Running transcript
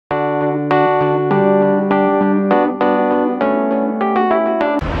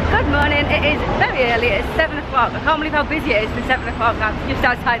really early. It's 7 o'clock. I can't believe how busy it is for 7 o'clock now, just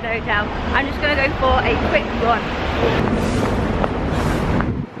outside the hotel. I'm just going to go for a quick run.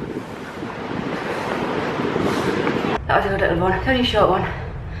 That was a good little run. It's only a short one.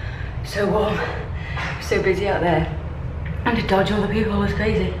 So warm. So busy out there. And to dodge all the people was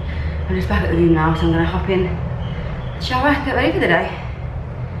crazy. I'm just back at the room now, so I'm going to hop in, shower, get ready for the day.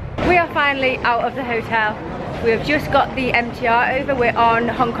 We are finally out of the hotel. We have just got the MTR over. We're on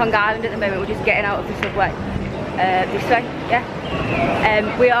Hong Kong Island at the moment. We're just getting out of the subway. This way,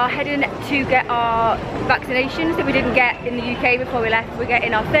 yeah. We are heading to get our vaccinations that we didn't get in the UK before we left. We're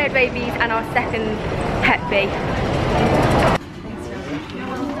getting our 3rd rabies and our 2nd Hep B.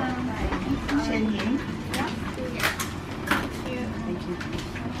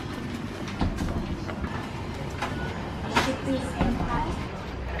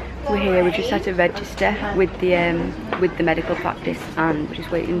 We're here, we're just at a register with the medical practice and we're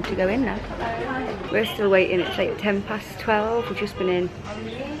just waiting to go in now. We're still waiting, it's like 12:10. We've just been in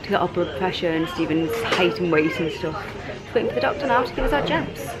to get our blood pressure and Stephen's height and weight and stuff. Just waiting for the doctor now to give us our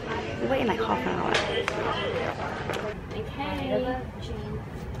jabs. We're waiting like half an hour. Okay, is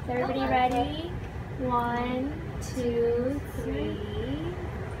everybody ready? 1, 2, 3.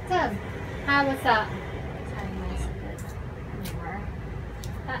 Done. How was that?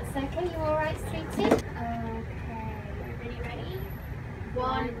 That's okay, you alright, sweetie? Okay, everybody ready?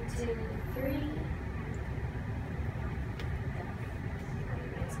 1, 2, 3.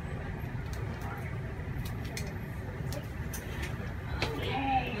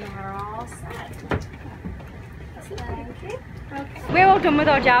 Okay, we're all set. Thank you. Okay. We're all done with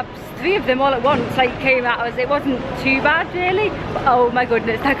our jabs. 3 of them all at once like came at us. It wasn't too bad really, but oh my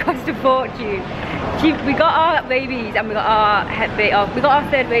goodness, that cost a fortune. We got our rabies and we got our Hep B. Oh, we got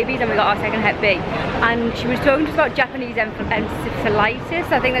our 3rd rabies and we got our 2nd Hep B. And she was talking to us about Japanese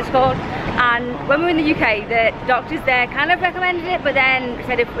encephalitis, I think that's called. And when we were in the UK, the doctors there kind of recommended it, but then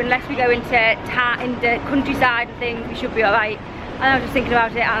said unless we go into countryside and things, we should be alright. And I was just thinking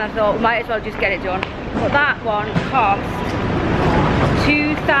about it and I thought we might as well just get it done. But that one cost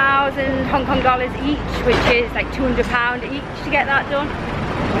 2,000 Hong Kong dollars each, which is like £200 each to get that done.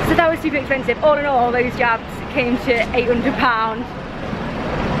 So that was super expensive. All in all, those jabs came to £800.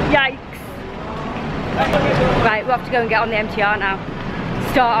 Yikes. Right, we'll have to go and get on the MTR now.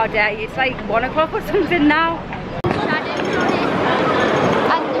 Start our day. It's like 1 o'clock or something now. And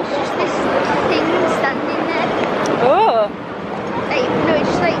there's just this thing standing there. Oh. Like, no, it's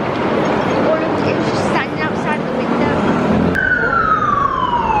just like, it was just standing outside the window.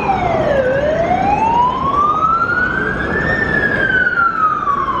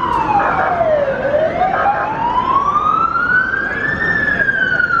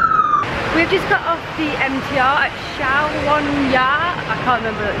 We've just got off the MTR at Shaonya. I can't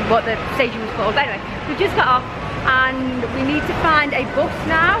remember what the station was called, but anyway, we've just got off and we need to find a bus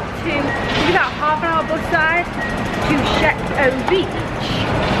now to, it's about half an hour bus ride to Shek Beach.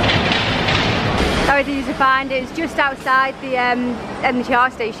 That was easy to find. It's just outside the MTR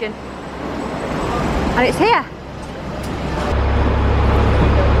station and it's here.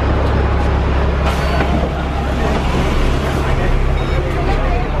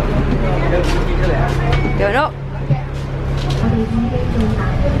 Going up.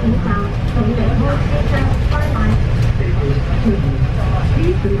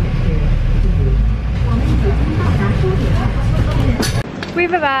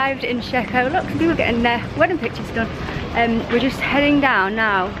 We've arrived in Shek. Look, some people getting their wedding pictures done. We're just heading down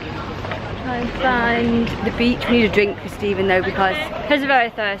now. Try and find the beach. We need a drink for Stephen though because he's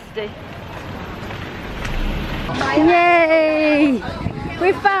very thirsty. Yay!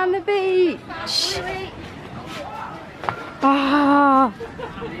 We found the beach! Ah!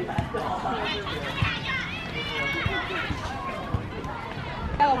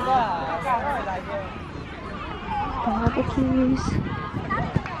 Barbecues.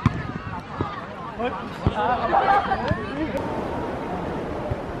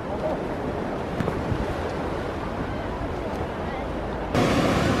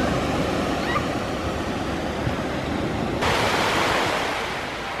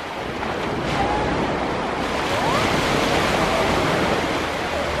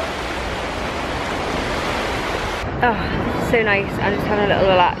 Oh, this is so nice. I'm just having a little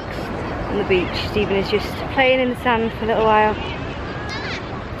relax on the beach. Stephen is just playing in the sand for a little while.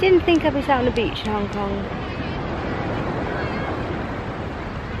 Didn't think I'd be sat on the beach in Hong Kong.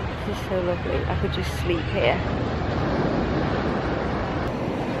 This is so lovely. I could just sleep here.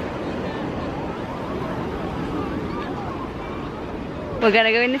 We're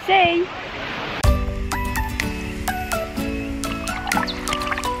gonna go in the sea.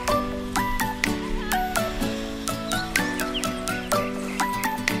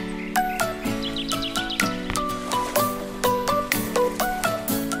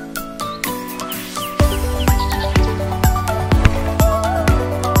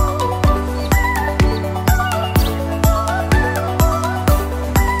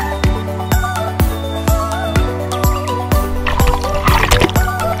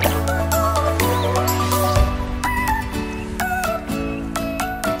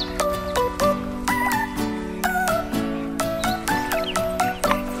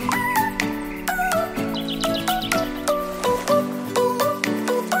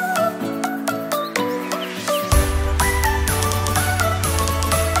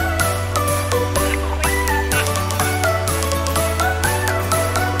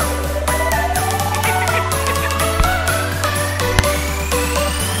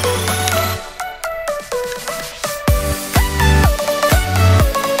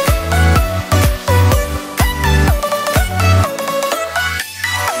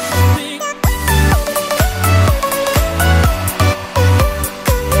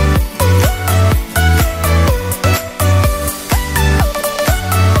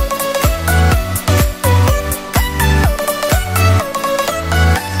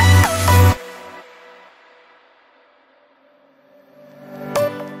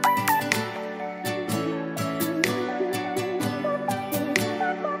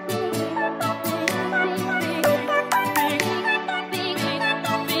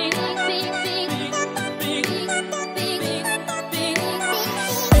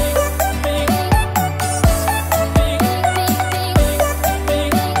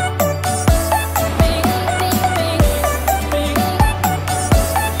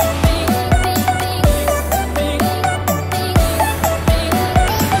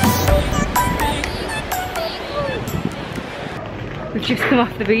 We've just come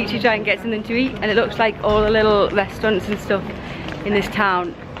off the beach to try and get something to eat, and it looks like all the little restaurants and stuff in this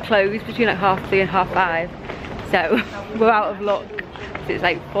town close between like 3:30 and 5:30. So we're out of luck. It's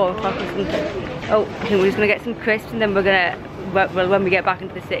like 4 o'clock or something. Oh, I think we're just gonna get some crisps, and then we're gonna, well, when we get back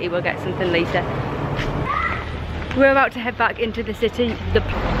into the city, we'll get something later. We're about to head back into the city. The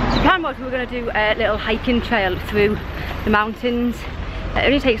plan was we were gonna do a little hiking trail through the mountains. It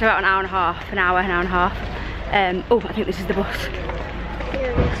only takes about an hour and a half. Oh, I think this is the bus.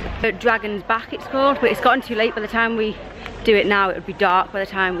 Dragon's Back it's called, but it's gotten too late. By the time we do it now, it would be dark by the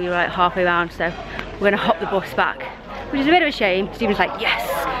time we were like halfway around, so we're gonna hop the bus back, which is a bit of a shame. Stephen's like, yes,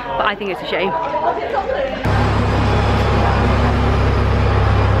 but I think it's a shame.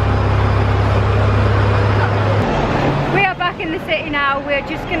 We are back in the city now. We're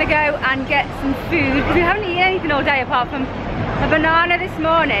just gonna go and get some food, because we haven't eaten anything all day apart from a banana this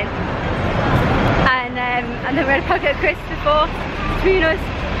morning. And then we had a packet of crisps before between us.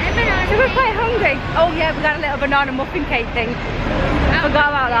 So we're quite hungry. Oh yeah, we got a little banana muffin cake thing. I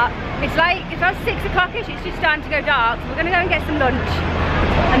forgot about that. It's about 6 o'clock-ish, it's just starting to go dark. So we're gonna go and get some lunch.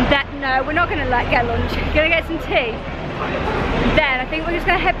 And then, no, we're not gonna get lunch. We're gonna get some tea. Then I think we're just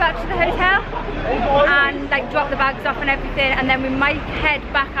gonna head back to the hotel and like drop the bags off and everything. And then we might head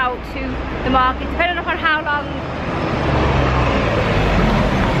back out to the market, depending upon how long.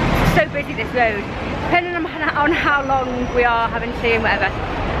 It's so busy this road. Depending on how long we are having tea and whatever,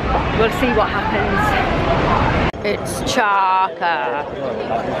 we'll see what happens. It's Chaka.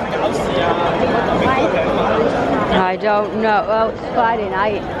 I don't know. Well, it's Friday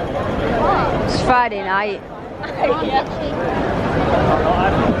night. It's Friday night.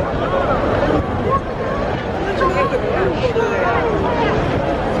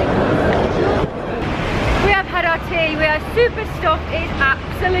 We have had our tea. We are super stuffed. It's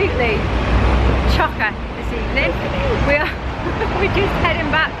absolutely chocker this evening. We're just heading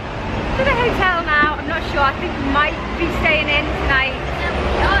back to the hotel now. I'm not sure. I think we might be staying in tonight.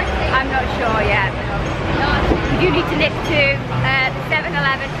 I'm not sure yet. We do need to nip to the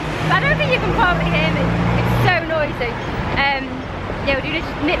 7-Eleven, but I don't think you can probably hear me. It's so noisy. Yeah, we do need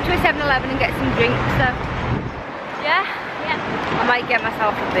to nip to a 7-Eleven and get some drinks. So yeah, I might get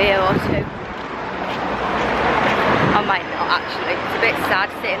myself a beer or two. I might not actually. It's a bit sad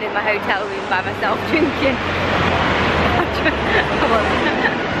sitting in my hotel room by myself drinking.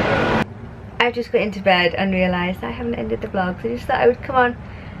 I've just got into bed and realised I haven't ended the vlog, so I just thought I would come on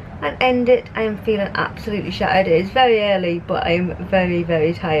and end it. I am feeling absolutely shattered. It is very early, but I am very,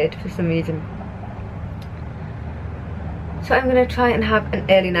 very tired for some reason. So I'm going to try and have an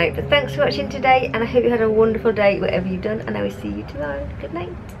early night. But thanks for watching today, and I hope you had a wonderful day whatever you've done, and I will see you tomorrow. Good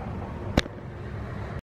night.